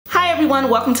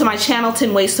everyone, welcome to my channel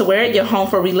 10 Ways to Wear It, your home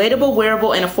for relatable,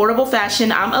 wearable, and affordable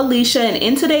fashion. I'm Alicia, and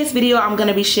in today's video I'm going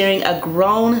to be sharing a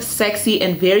grown, sexy,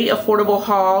 and very affordable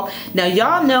haul. Now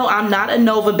y'all know I'm not a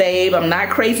Nova babe, I'm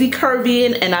not crazy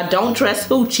curvy, and I don't dress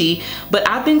hoochie, but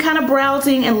I've been kind of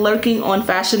browsing and lurking on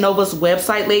Fashion Nova's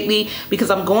website lately because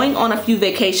I'm going on a few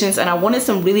vacations and I wanted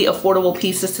some really affordable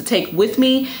pieces to take with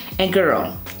me, and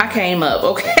girl, I came up,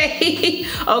 okay?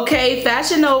 Okay,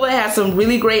 Fashion Nova has some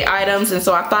really great items, and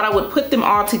so I thought I would put them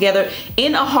all together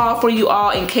in a haul for you all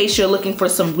in case you're looking for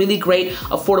some really great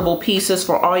affordable pieces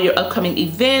for all your upcoming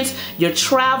events, your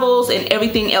travels, and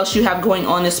everything else you have going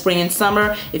on this spring and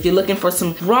summer. If you're looking for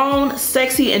some grown,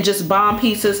 sexy, and just bomb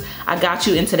pieces, I got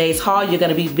you in today's haul. You're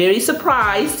gonna be very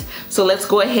surprised. So let's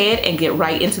go ahead and get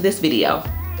right into this video.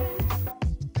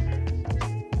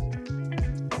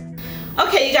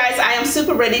 Okay, you guys, I am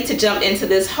super ready to jump into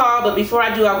this haul, but before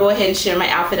I do, I'll go ahead and share my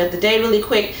outfit of the day really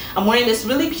quick. I'm wearing this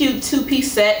really cute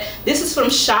two-piece set. This is from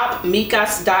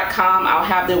shopmikas.com. I'll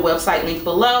have their website linked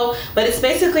below, but it's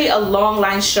basically a long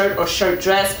line shirt or shirt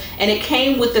dress, and it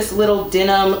came with this little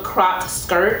denim cropped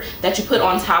skirt that you put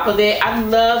on top of it. I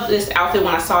love this outfit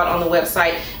when I saw it on the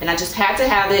website, and I just had to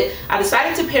have it. I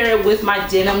decided to pair it with my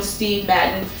denim Steve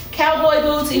Madden cowboy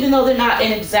boots, even though they're not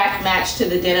an exact match to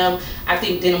the denim. I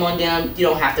think denim on denim, you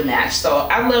don't have to match. So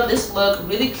I love this look,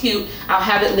 really cute. I'll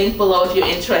have it linked below if you're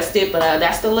interested, but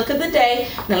that's the look of the day.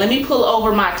 Now let me pull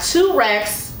over my 2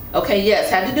 racks. Okay, yes,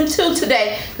 had to do 2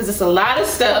 today because it's a lot of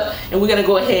stuff, and we're gonna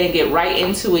go ahead and get right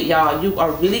into it, y'all. You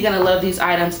are really gonna love these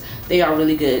items. They are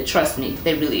really good, trust me,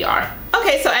 they really are.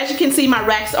 Okay, so as you can see, my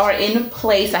racks are in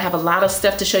place. I have a lot of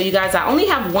stuff to show you guys. I only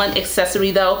have one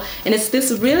accessory though, and it's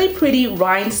this really pretty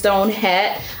rhinestone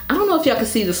hat. I don't know if y'all can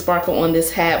see the sparkle on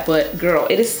this hat, but girl,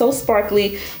 it is so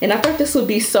sparkly, and I thought this would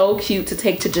be so cute to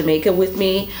take to Jamaica with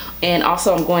me. And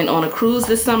also I'm going on a cruise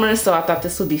this summer, so I thought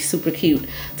this would be super cute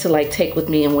to like take with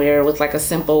me and wear with like a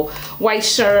simple white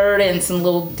shirt and some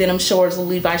little denim shorts, little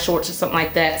Levi shorts or something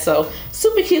like that. So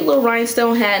super cute little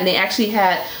rhinestone hat, and they actually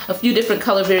had a few different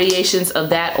color variations of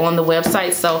that on the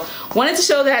website, so wanted to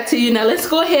show that to you. Now let's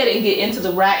go ahead and get into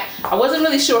the rack. I wasn't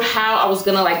really sure how I was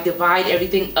gonna like divide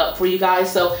everything up for you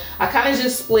guys, so I kind of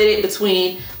just split it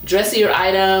between dressier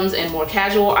items and more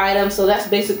casual items. So that's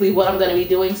basically what I'm going to be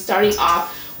doing, starting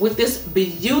off with this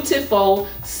beautiful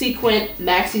sequin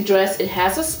maxi dress. It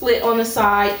has a split on the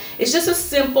side. It's just a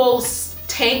simple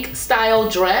tank style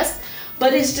dress,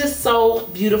 but it's just so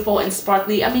beautiful and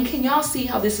sparkly. I mean, can y'all see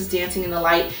how this is dancing in the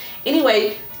light?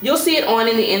 Anyway, you'll see it on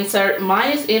in the insert.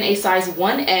 Mine is in a size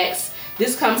 1X.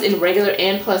 This comes in regular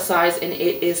and plus size, and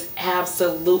it is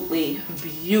absolutely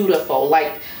beautiful.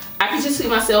 Like, I could just see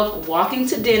myself walking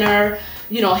to dinner,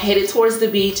 you know, headed towards the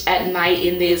beach at night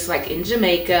in this, like in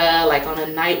Jamaica, like on a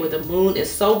night where the moon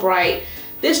is so bright.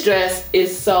 This dress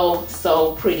is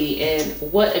so pretty, and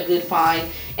what a good find.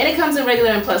 And it comes in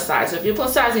regular and plus size. So if you're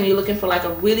plus size and you're looking for like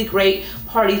a really great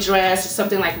party dress or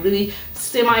something like really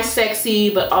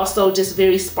semi-sexy but also just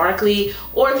very sparkly,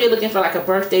 or if you're looking for like a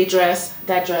birthday dress,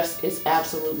 that dress is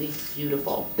absolutely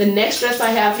beautiful. The next dress I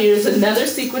have here is another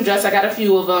sequin dress. I got a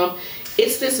few of them.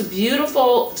 It's this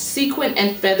beautiful sequin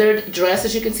and feathered dress.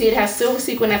 As you can see, it has silver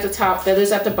sequin at the top,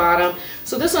 feathers at the bottom.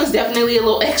 So this one's definitely a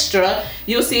little extra.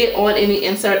 You'll see it on in the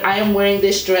insert. I am wearing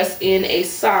this dress in a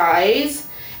size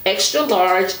extra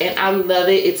large, and I love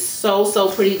it. It's so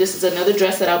pretty. This is another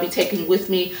dress that I'll be taking with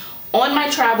me on my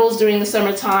travels during the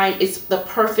summertime. It's the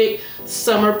perfect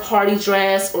summer party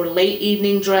dress or late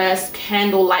evening dress,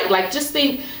 candlelight. Like, just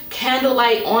think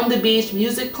candlelight on the beach,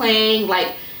 music playing.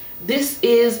 Like, this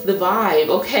is the vibe,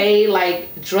 okay?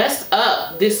 Like, dress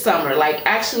up this summer. Like,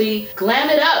 actually glam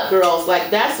it up, girls. Like,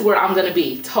 that's where I'm gonna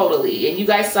be, totally. And you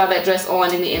guys saw that dress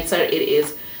on in the insert. It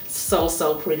is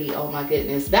so pretty. Oh my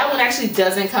goodness. That one actually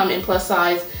doesn't come in plus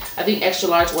size. I think extra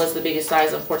large was the biggest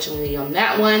size, unfortunately, on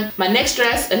that one. My next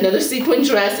dress, another sequin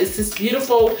dress, is this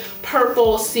beautiful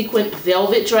purple sequin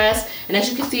velvet dress. And as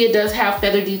you can see, it does have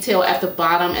feather detail at the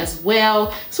bottom as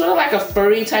well. Sort of like a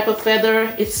furry type of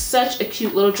feather. It's such a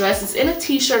cute little dress. It's in a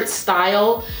t-shirt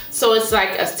style. So it's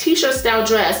like a t-shirt style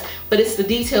dress, but it's the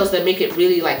details that make it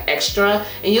really like extra.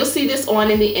 And you'll see this on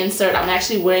in the insert. I'm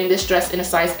actually wearing this dress in a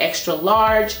size extra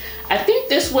large. I think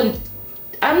this one,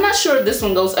 I'm not sure if this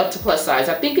one goes up to plus size.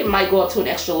 I think it might go up to an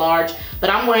extra large, but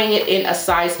I'm wearing it in a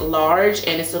size large,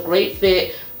 and it's a great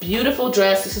fit. Beautiful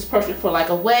dress. This is perfect for like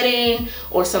a wedding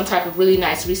or some type of really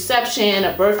nice reception,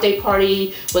 a birthday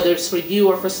party, whether it's for you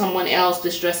or for someone else.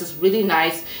 This dress is really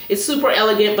nice. It's super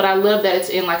elegant, but I love that it's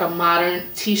in like a modern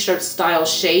t-shirt style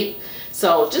shape.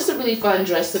 So just a really fun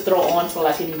dress to throw on for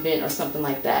like an event or something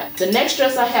like that. The next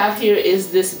dress I have here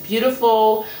is this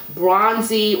beautiful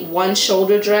bronzy one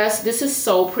shoulder dress. This is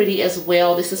so pretty as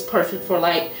well. This is perfect for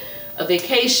like a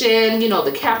vacation, you know,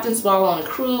 the captain's ball on a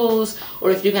cruise, or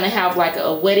if you're gonna have like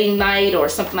a wedding night or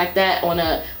something like that on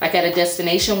a, like at a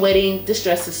destination wedding. This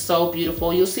dress is so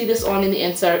beautiful. You'll see this on in the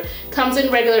insert. Comes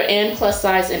in regular and plus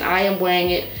size, and I am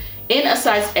wearing it in a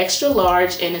size extra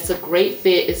large, and it's a great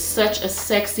fit. It's such a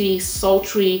sexy,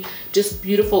 sultry, just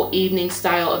beautiful evening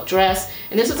style of dress.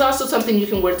 And this is also something you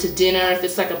can wear to dinner. If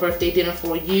it's like a birthday dinner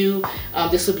for you,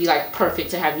 this would be like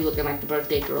perfect to have you looking like the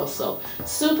birthday girl. So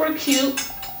super cute.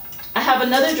 I have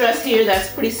another dress here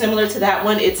that's pretty similar to that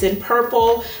one. It's in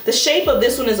purple. The shape of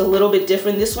this one is a little bit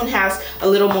different. This one has a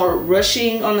little more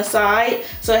ruching on the side,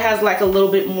 so it has like a little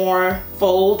bit more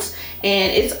folds,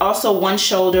 and it's also one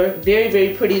shoulder. Very,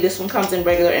 very pretty. This one comes in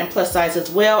regular and plus size as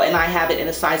well, and I have it in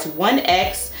a size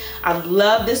 1X. I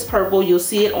love this purple. You'll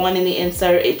see it on in the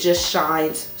insert. It just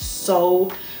shines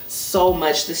so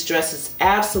much. This dress is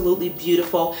absolutely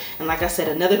beautiful, and like I said,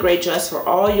 another great dress for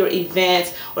all your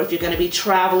events, or if you're going to be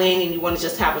traveling and you want to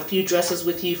just have a few dresses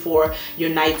with you for your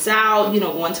nights out, you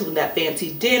know, going to that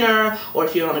fancy dinner, or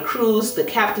if you're on a cruise, the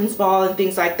captain's ball and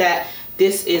things like that.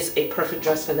 This is a perfect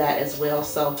dress for that as well.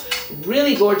 So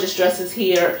really gorgeous dresses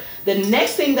here. The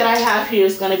next thing that I have here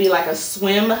is going to be like a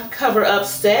swim cover up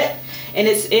set, and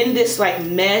it's in this like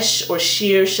mesh or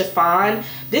sheer chiffon.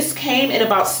 This came in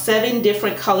about 7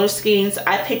 different color schemes.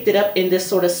 I picked it up in this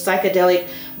sort of psychedelic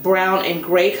brown and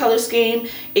gray color scheme.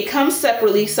 It comes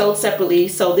separately, sold separately.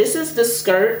 So this is the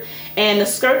skirt, and the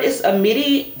skirt is a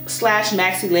midi slash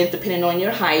maxi length depending on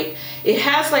your height. It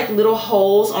has like little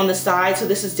holes on the side, so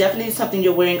this is definitely something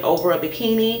you're wearing over a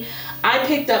bikini. I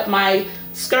picked up my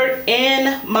skirt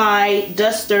and my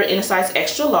duster in a size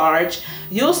extra large.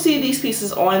 You'll see these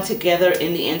pieces on together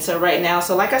in the insert right now.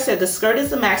 So like I said, the skirt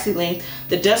is a maxi length.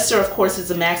 The duster, of course,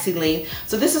 is a maxi length.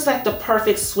 So this is like the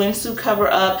perfect swimsuit cover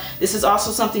up. This is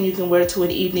also something you can wear to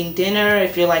an evening dinner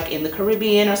if you're like in the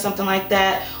Caribbean or something like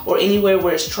that, or anywhere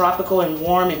where it's tropical and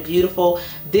warm and beautiful.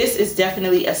 This is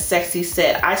definitely a sexy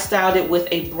set. I styled it with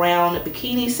a brown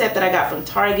bikini set that I got from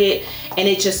Target, and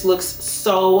it just looks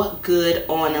so good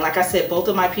on. And like I said, both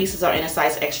of my pieces are in a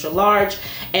size extra large,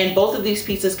 and both of these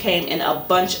pieces came in a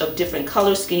bunch of different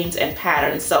color schemes and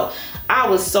patterns. So I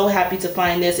was so happy to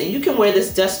find this, and you can wear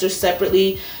this duster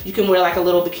separately. You can wear like a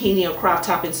little bikini or crop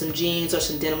top and some jeans or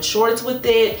some denim shorts with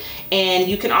it, and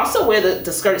you can also wear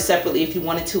the skirt separately if you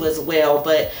wanted to as well.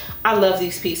 But I love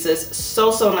these pieces.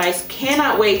 So nice.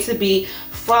 Cannot wait to be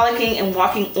frolicking and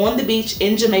walking on the beach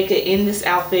in Jamaica in this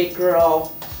outfit,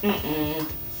 girl.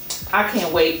 I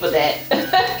can't wait for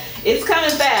that. It's coming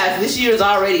fast. This year's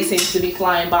already seems to be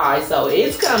flying by, so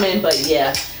it's coming. But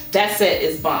yeah, that set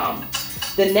is bomb.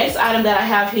 The next item that I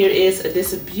have here is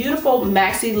this beautiful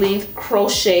maxi length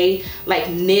crochet like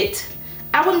knit.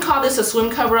 I wouldn't call this a swim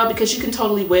cover up because you can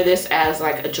totally wear this as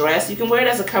like a dress. You can wear it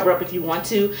as a cover up if you want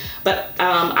to, but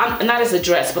not as a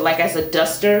dress, but like as a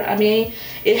duster. I mean,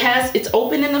 it's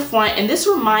open in the front, and this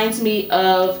reminds me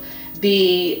of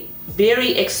the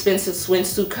very expensive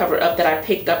swimsuit cover up that I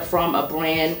picked up from a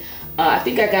brand. I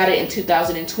think I got it in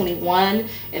 2021,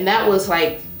 and that was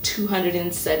like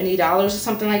 $270 or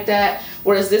something like that,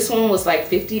 whereas this one was like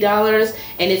 $50,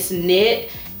 and it's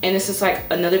knit. And this is like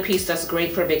another piece that's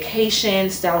great for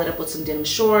vacation. Style it up with some denim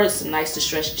shorts, some nice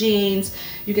distressed jeans.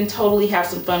 You can totally have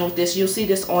some fun with this. You'll see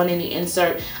this on in the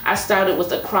insert. I styled it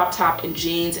with a crop top and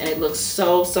jeans, and it looks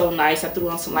so nice. I threw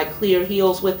on some like clear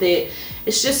heels with it.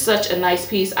 It's just such a nice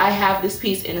piece. I have this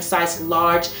piece in a size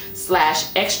large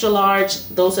 / extra large.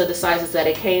 Those are the sizes that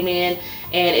it came in.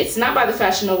 And it's not by the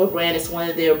Fashion Nova brand. It's one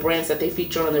of their brands that they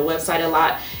feature on their website a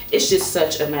lot. It's just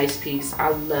such a nice piece. I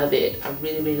love it. I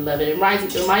really love it. It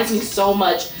reminds me so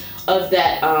much of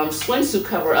that swimsuit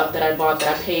cover up that I bought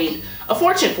that I paid a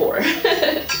fortune for.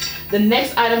 The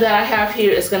next item that I have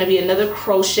here is going to be another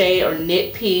crochet or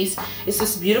knit piece. It's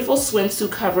this beautiful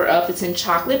swimsuit cover up. It's in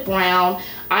chocolate brown.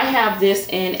 I have this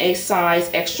in a size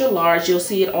extra large. You'll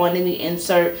see it on in the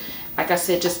insert. Like I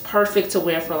said, just perfect to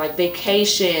wear for like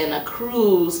vacation, a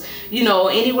cruise, you know,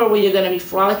 anywhere where you're going to be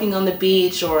frolicking on the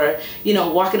beach, or, you know,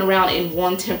 walking around in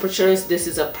warm temperatures. This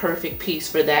is a perfect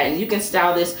piece for that. And you can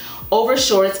style this over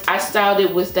shorts. I styled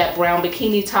it with that brown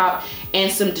bikini top and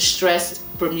some distressed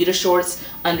Bermuda shorts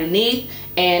underneath,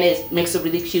 and it makes a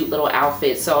really cute little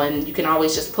outfit. So, and you can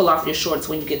always just pull off your shorts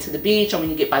when you get to the beach or when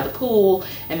you get by the pool,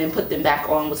 and then put them back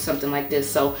on with something like this.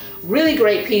 So really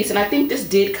great piece, and I think this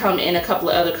did come in a couple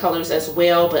of other colors as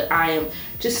well, but I am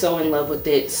just so in love with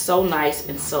it. So nice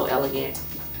and so elegant.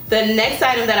 The next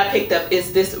item that I picked up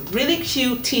is this really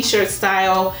cute t-shirt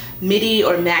style midi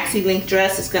or maxi length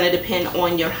dress. It's going to depend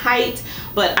on your height,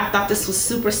 but I thought this was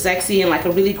super sexy and like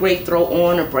a really great throw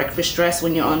on or breakfast dress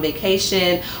when you're on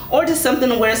vacation, or just something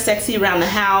to wear sexy around the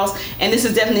house. And this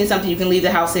is definitely something you can leave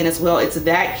the house in as well. It's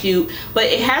that cute, but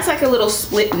it has like a little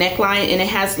split neckline and it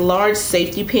has large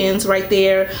safety pins right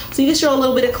there, so you can show a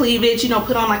little bit of cleavage, you know,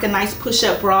 put on like a nice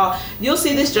push-up bra. You'll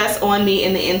see this dress on me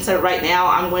in the insert right now.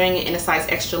 I'm wearing it in a size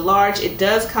extra large. It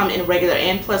does come in regular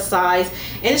and plus size,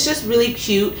 and it's just really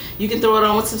cute. You can throw it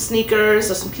on with some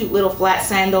sneakers or some cute little flat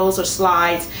sandals or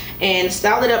slides and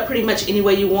style it up pretty much any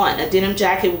way you want. A denim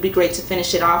jacket would be great to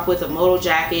finish it off with, a moto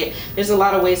jacket. There's a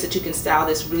lot of ways that you can style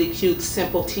this really cute,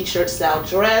 simple t-shirt style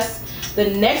dress. The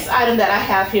next item that I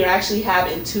have here, I actually have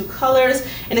in 2 colors,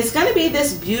 and it's going to be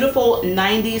this beautiful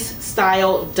 90s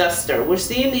style duster. We're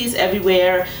seeing these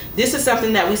everywhere. This is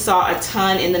something that we saw a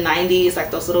ton in the 90s,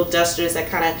 like those little dusters that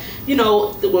kind of, you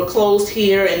know, were closed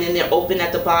here and then they're open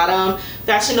at the bottom.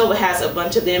 Fashion Nova has a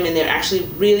bunch of them and they're actually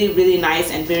really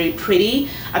nice and very pretty.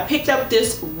 I picked up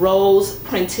this rose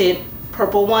printed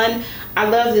purple one. I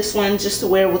love this one just to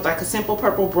wear with like a simple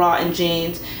purple bra and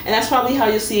jeans, and that's probably how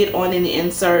you'll see it on in the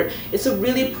insert. It's a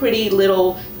really pretty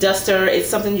little duster. It's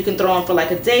something you can throw on for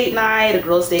like a date night, a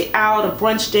girl's day out, a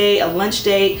brunch date, a lunch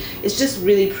date. It's just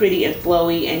really pretty and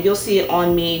flowy, and you'll see it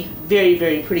on me.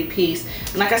 Very pretty piece.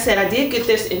 And like I said, I did get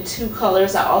this in 2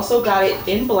 colors. I also got it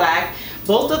in black.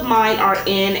 Both of mine are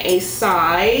in a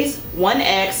size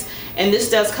 1X. And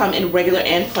this does come in regular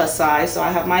and plus size. So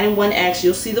I have mine in 1X.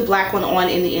 You'll see the black one on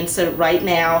in the insert right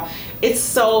now. It's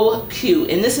so cute,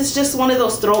 and this is just one of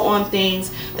those throw-on things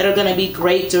that are going to be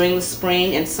great during the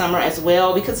spring and summer as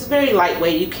well, because it's very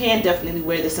lightweight. You can definitely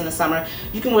wear this in the summer.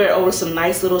 You can wear it over some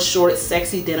nice little short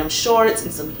sexy denim shorts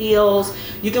and some heels.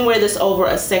 You can wear this over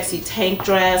a sexy tank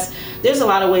dress. There's a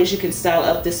lot of ways you can style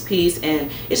up this piece,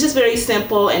 and it's just very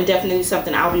simple and definitely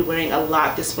something I'll be wearing a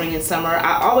lot this spring and summer.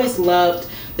 I always loved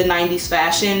the 90s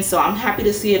fashion, so I'm happy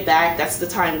to see it back. That's the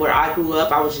time where I grew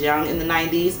up. I was young in the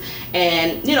 90s,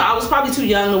 and you know, I was probably too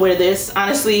young to wear this,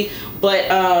 honestly, but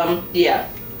yeah,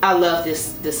 I love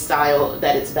this style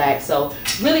that it's back. So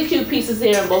really cute pieces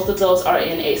here, and both of those are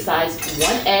in a size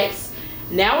 1X.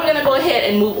 Now we're gonna go ahead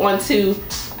and move on to,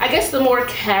 I guess, the more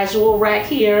casual rack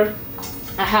here.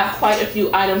 I have quite a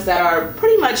few items that are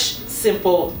pretty much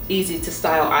simple, easy to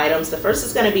style items. The first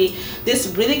is going to be this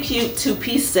really cute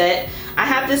 2-piece set. I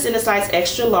have this in a size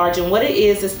extra large, and what it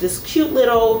is this cute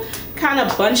little kind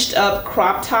of bunched up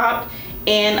crop top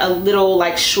and a little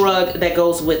like shrug that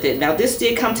goes with it. Now this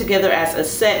did come together as a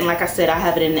set, and like I said, I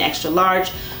have it in the extra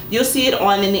large. You'll see it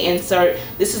on in the insert.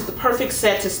 This is the perfect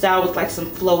set to style with like some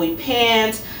flowy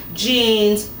pants,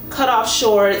 jeans, cut-off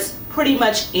shorts. Pretty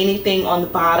much anything on the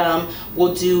bottom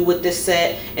will do with this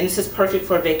set, and this is perfect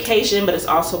for a vacation, but it's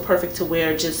also perfect to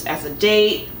wear just as a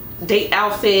date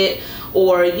outfit,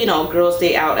 or you know, girls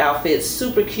day out outfit.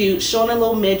 Super cute, showing a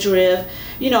little midriff,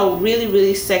 you know,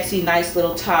 really sexy, nice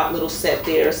little top, little set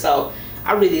there. So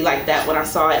I really like that. When I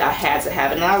saw it, I had to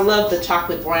have it, and I love the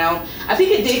chocolate brown. I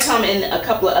think it did come in a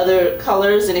couple of other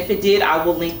colors, and if it did, I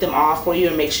will link them all for you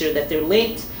and make sure that they're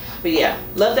linked. But yeah,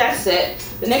 love that set.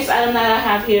 The next item that I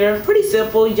have here, pretty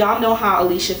simple. Y'all know how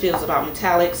Alicia feels about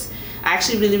metallics. I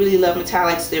actually really love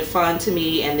metallics. They're fun to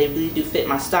me and they really do fit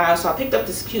my style. So I picked up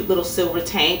this cute little silver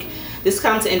tank. This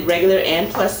comes in regular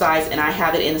and plus size, and I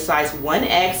have it in a size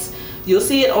 1X. You'll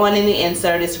see it on in the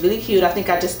insert. It's really cute. I think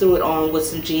I just threw it on with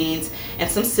some jeans and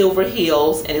some silver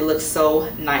heels, and it looks so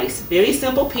nice. Very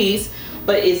simple piece,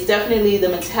 but it's definitely the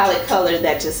metallic color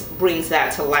that just brings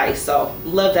that to life. So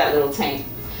love that little tank.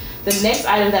 The next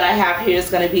item that I have here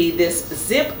is going to be this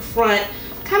zip front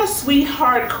kind of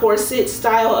sweetheart corset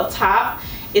style of top.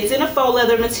 It's in a faux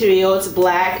leather material. It's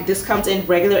black. This comes in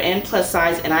regular and plus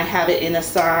size, and I have it in a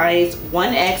size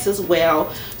 1X as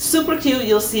well. Super cute.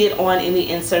 You'll see it on in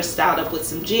the insert, styled up with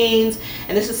some jeans,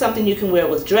 and this is something you can wear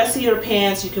with dressier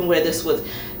pants. You can wear this with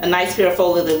a nice pair of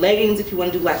faux leather leggings if you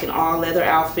want to do like an all leather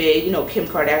outfit, you know, Kim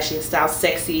Kardashian style,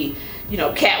 sexy, you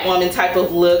know, Catwoman type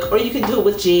of look. Or you can do it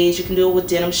with jeans, you can do it with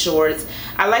denim shorts.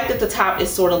 I like that the top is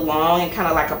sort of long and kind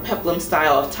of like a peplum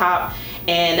style of top,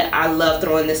 and I love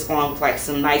throwing this on with like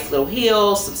some nice little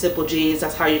heels, some simple jeans.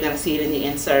 That's how you're going to see it in the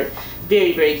insert.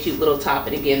 Very cute little top,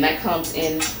 and again, that comes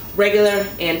in regular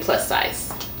and plus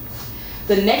size.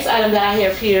 The next item that I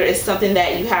have here is something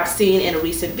that you have seen in a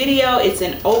recent video. It's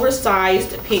an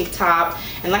oversized pink top,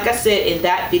 and like I said in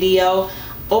that video,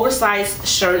 oversized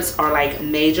shirts are like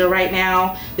major right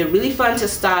now. They're really fun to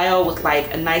style with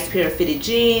like a nice pair of fitted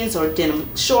jeans or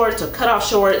denim shorts or cutoff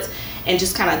shorts, and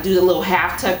just kind of do the little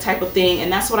half tuck type of thing.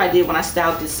 And that's what I did when I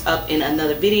styled this up in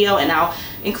another video, and I'll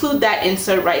include that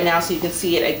insert right now so you can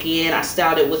see it again. I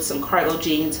styled it with some cargo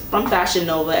jeans from Fashion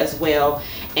Nova as well,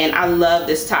 and I love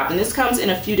this top. And this comes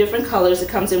in a few different colors. It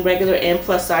comes in regular and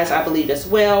plus size, I believe, as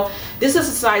well. This is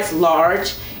a size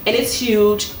large, and it's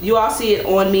huge. You all see it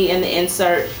on me in the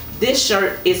insert. This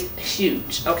shirt is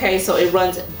huge, okay? So it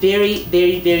runs very,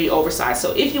 very, very oversized.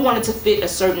 So if you want it to fit a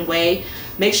certain way,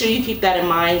 make sure you keep that in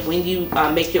mind when you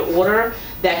make your order,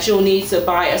 that you'll need to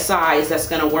buy a size that's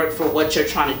gonna work for what you're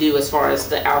trying to do as far as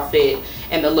the outfit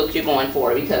and the look you're going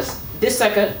for, because this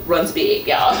sucker runs big,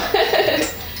 y'all.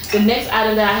 The next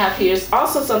item that I have here is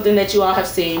also something that you all have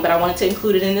seen, but I wanted to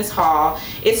include it in this haul.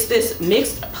 It's this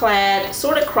mixed plaid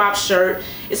sort of crop shirt.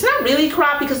 It's not really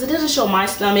cropped because it doesn't show my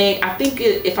stomach. I think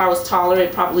if I was taller,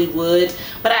 it probably would,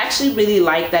 but I actually really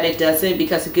like that it doesn't,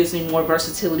 because it gives me more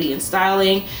versatility in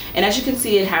styling. And as you can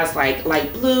see, it has like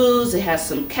light blues, it has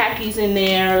some khakis in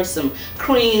there, some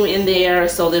cream in there.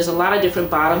 So there's a lot of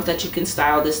different bottoms that you can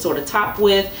style this sort of top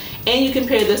with, and you can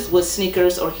pair this with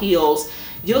sneakers or heels.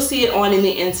 You'll see it on in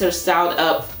the insert styled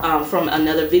up from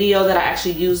another video that I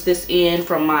actually used this in,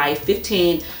 from my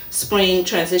 15 spring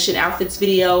transition outfits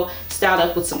video, styled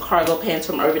up with some cargo pants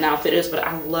from Urban Outfitters. But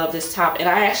I love this top, and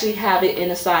I actually have it in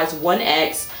a size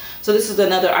 1X. So this is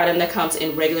another item that comes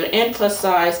in regular and plus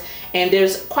size, and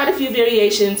there's quite a few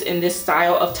variations in this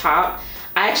style of top.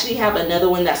 I actually have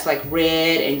another one that's like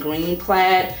red and green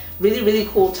plaid, really, really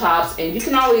cool tops. And you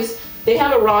can always, they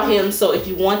have a raw hem, so if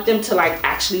you want them to like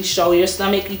actually show your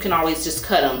stomach, you can always just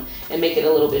cut them and make it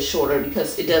a little bit shorter,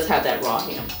 because it does have that raw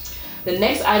hem. The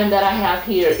next item that I have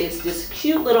here is this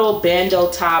cute little bandeau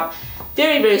top.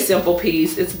 Very, very simple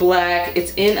piece. It's black.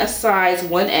 It's in a size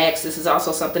 1X. This is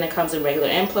also something that comes in regular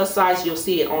and plus size. You'll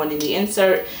see it on in the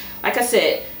insert. Like I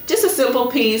said, just a simple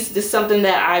piece. This is something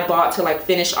that I bought to like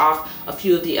finish off a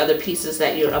few of the other pieces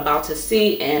that you're about to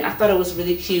see, and I thought it was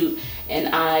really cute.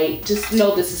 And I just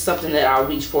know this is something that I'll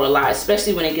reach for a lot,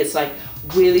 especially when it gets like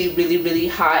really, really, really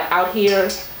hot out here.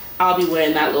 I'll be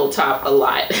wearing that little top a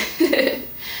lot.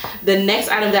 The next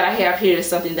item that I have here is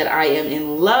something that I am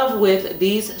in love with.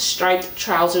 These striped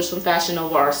trousers from Fashion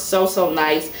Nova are so, so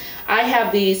nice. I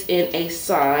have these in a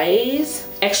size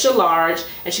extra large.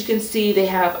 As you can see, they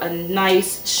have a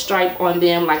nice stripe on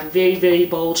them, like very, very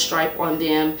bold stripe on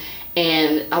them.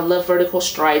 And I love vertical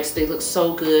stripes. They look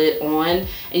so good on,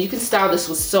 and you can style this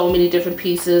with so many different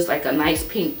pieces, like a nice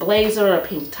pink blazer, a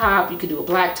pink top. You can do a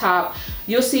black top.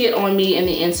 You'll see it on me in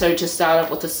the insert, just styled up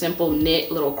with a simple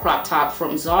knit little crop top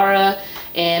from Zara.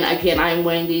 And again, I'm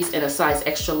wearing these in a size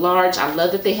extra large. I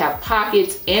love that they have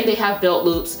pockets and they have belt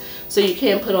loops, so you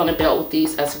can put on a belt with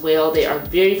these as well. They are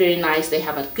very, very nice. They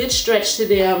have a good stretch to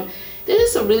them.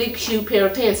 This is a really cute pair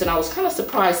of pants, and I was kind of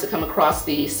surprised to come across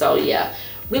these. So yeah,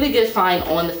 really good find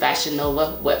on the Fashion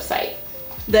Nova website.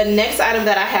 The next item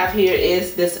that I have here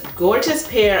is this gorgeous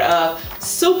pair of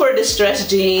super distressed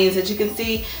jeans. As you can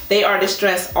see, they are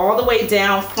distressed all the way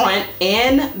down front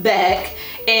and back.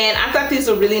 And I thought these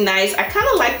were really nice. I kind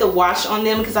of like the wash on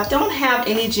them because I don't have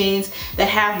any jeans that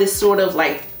have this sort of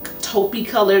like taupey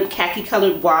colored, khaki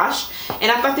colored wash.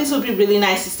 And I thought these would be really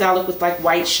nice to style up with like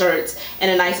white shirts and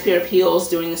a nice pair of heels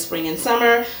during the spring and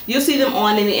summer. You'll see them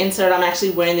on in the insert. I'm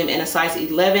actually wearing them in a size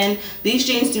 11. These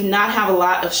jeans do not have a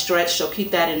lot of stretch, so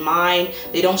keep that in mind.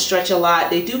 They don't stretch a lot.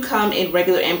 They do come in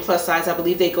regular and plus size. I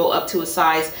believe they go up to a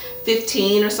size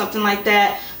 15 or something like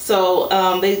that. So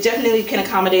they definitely can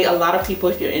accommodate a lot of people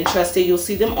if you're interested. You'll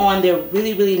see them on. They're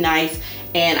really, really nice,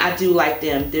 and I do like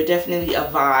them. They're definitely a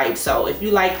vibe. So if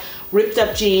you like ripped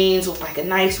up jeans with like a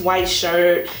nice white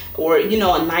shirt, or you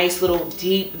know, a nice little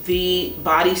deep V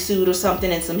bodysuit or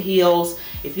something and some heels,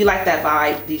 if you like that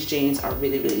vibe, these jeans are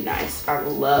really, really nice. I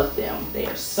love them. They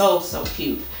are so, so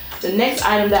cute. The next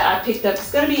item that I picked up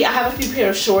is going to be, I have a few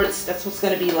pair of shorts. That's what's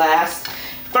going to be last.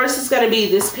 First is going to be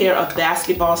this pair of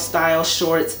basketball style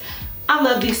shorts. I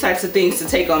love these types of things to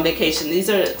take on vacation. These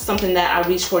are something that I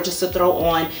reach for just to throw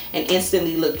on and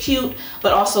instantly look cute,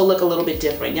 but also look a little bit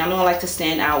different. Y'all know I like to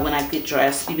stand out when I get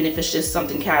dressed, even if it's just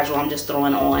something casual I'm just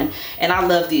throwing on. And I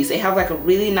love these. They have like a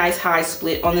really nice high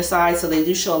split on the side, so they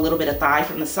do show a little bit of thigh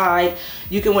from the side.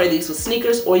 You can wear these with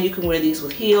sneakers, or you can wear these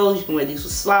with heels. You can wear these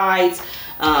with slides.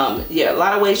 Yeah, a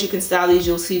lot of ways you can style these.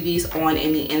 You'll see these on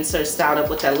in the insert, styled up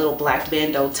with that little black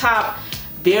bandeau top.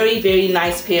 Very, very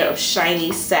nice pair of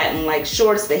shiny satin-like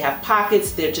shorts. They have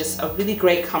pockets. They're just a really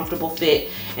great, comfortable fit,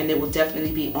 and they will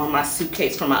definitely be on my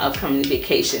suitcase for my upcoming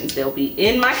vacations. They'll be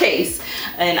in my case,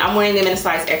 and I'm wearing them in a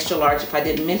size extra large if I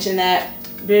didn't mention that.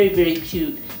 Very, very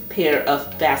cute pair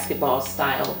of basketball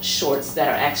style shorts that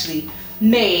are actually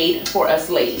made for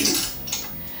us ladies.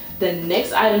 The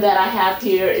next item that I have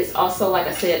here is also, like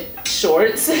I said,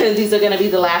 shorts. These are going to be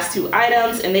the last two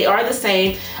items, and they are the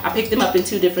same. I picked them up in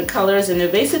two different colors, and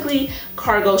they're basically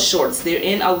cargo shorts. They're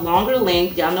in a longer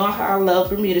length. Y'all know how I love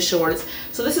Bermuda shorts.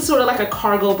 So this is sort of like a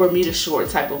cargo Bermuda short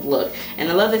type of look. And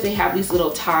I love that they have these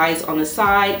little ties on the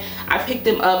side. I picked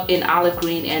them up in olive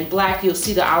green and black. You'll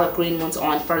see the olive green ones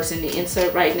on first in the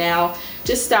insert right now.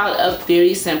 Just styled up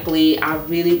very simply. I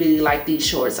really, really like these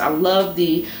shorts. I love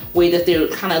the way that they're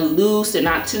kind of loose. They're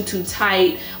not too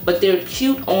tight, but they're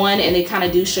cute on, and they kind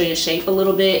of do show your shape a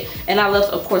little bit. And I love,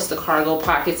 of course, the cargo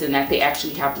pockets, and that they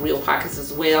actually have real pockets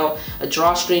as well. A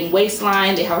drawstring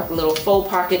waistline. They have like a little faux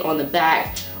pocket on the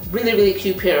back. Really, really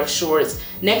cute pair of shorts.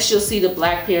 Next, you'll see the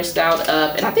black pair styled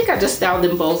up, and I think I just styled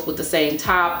them both with the same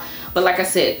top. But like I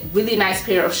said, really nice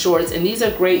pair of shorts, and these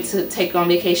are great to take on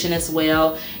vacation as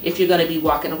well. If you're gonna be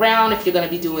walking around, if you're gonna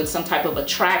be doing some type of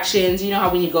attractions, you know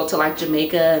how when you go to like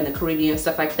Jamaica and the Caribbean,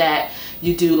 stuff like that,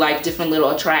 you do like different little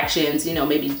attractions, you know,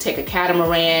 maybe take a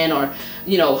catamaran or,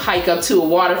 you know, hike up to a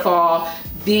waterfall.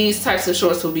 These types of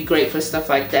shorts will be great for stuff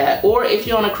like that. Or if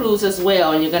you're on a cruise as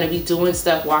well and you're gonna be doing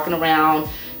stuff, walking around,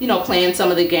 you know, playing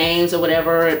some of the games or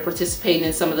whatever, participating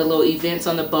in some of the little events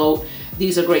on the boat,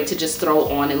 these are great to just throw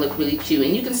on and look really cute.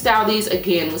 And you can style these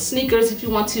again with sneakers if you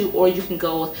want to, or you can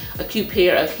go with a cute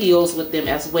pair of heels with them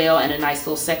as well, and a nice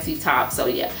little sexy top. So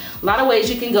yeah, a lot of ways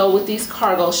you can go with these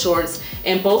cargo shorts,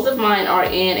 and both of mine are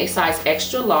in a size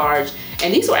extra large.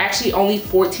 And these were actually only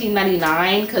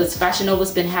 $14.99 because Fashion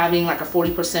Nova's been having like a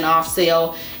 40% off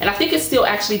sale, and I think it's still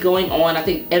actually going on. I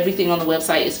think everything on the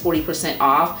website is 40%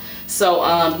 off. So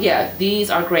yeah, these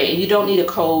are great, and you don't need a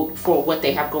code for what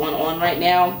they have going on right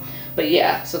now. But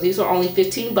yeah, so these were only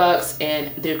 15 bucks,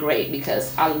 and they're great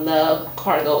because I love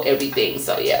cargo everything.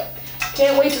 So yeah,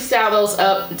 can't wait to style those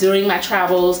up during my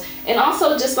travels, and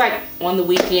also just like on the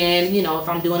weekend, you know, if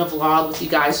I'm doing a vlog with you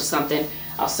guys or something,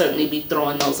 I'll certainly be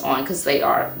throwing those on because they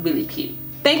are really cute.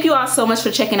 Thank you all so much for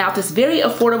checking out this very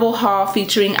affordable haul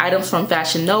featuring items from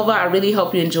Fashion Nova. I really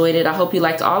hope you enjoyed it. I hope you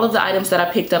liked all of the items that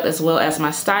I picked up as well as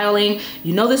my styling.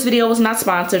 You know this video was not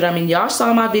sponsored. I mean, y'all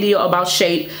saw my video about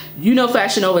shape. You know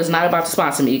Fashion Nova is not about to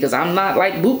sponsor me because I'm not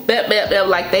like boop, bep, bep, bep,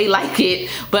 like they like it.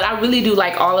 But I really do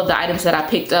like all of the items that I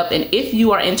picked up. And if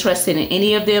you are interested in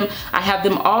any of them, I have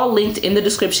them all linked in the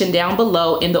description down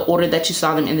below in the order that you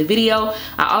saw them in the video.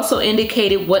 I also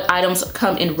indicated what items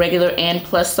come in regular and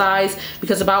plus size,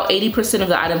 because about 80% of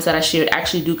the items that I shared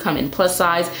actually do come in plus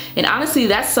size. And honestly,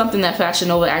 that's something that Fashion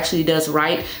Nova actually does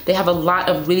right. They have a lot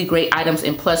of really great items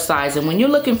in plus size. And when you're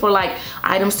looking for like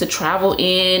items to travel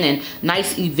in and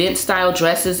nice event style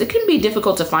dresses, it can be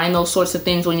difficult to find those sorts of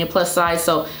things when you're plus size.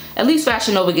 So at least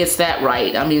Fashion Nova gets that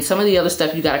right. I mean, some of the other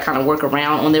stuff you got to kind of work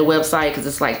around on their website because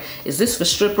it's like, is this for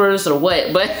strippers or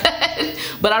what?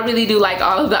 But I really do like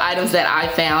all of the items that I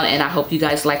found, and I hope you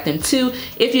guys like them too.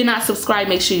 If you're not subscribed,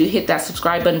 make sure you hit that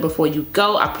subscribe button before you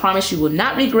go. I promise you will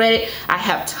not regret it. I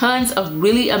have tons of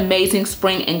really amazing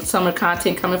spring and summer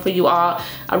content coming for you all.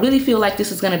 I really feel like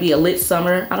this is going to be a lit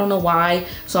summer. I don't know why.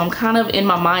 So I'm kind of in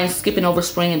my mind skipping over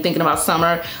spring and thinking about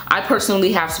summer. I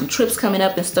personally have some trips coming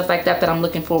up and stuff like that that I'm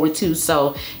looking forward to.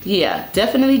 So yeah,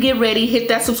 definitely get ready. Hit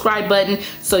that subscribe button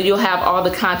so you'll have all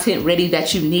the content ready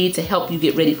that you need to help you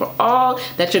get ready for all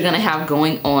that you're gonna have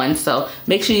going on. So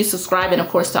make sure you subscribe, and of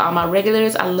course to all my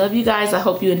regulars, I love you guys. I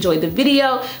hope you enjoyed the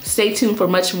video. Stay tuned for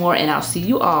much more, and I'll see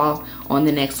you all on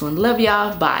the next one. Love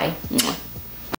y'all. Bye.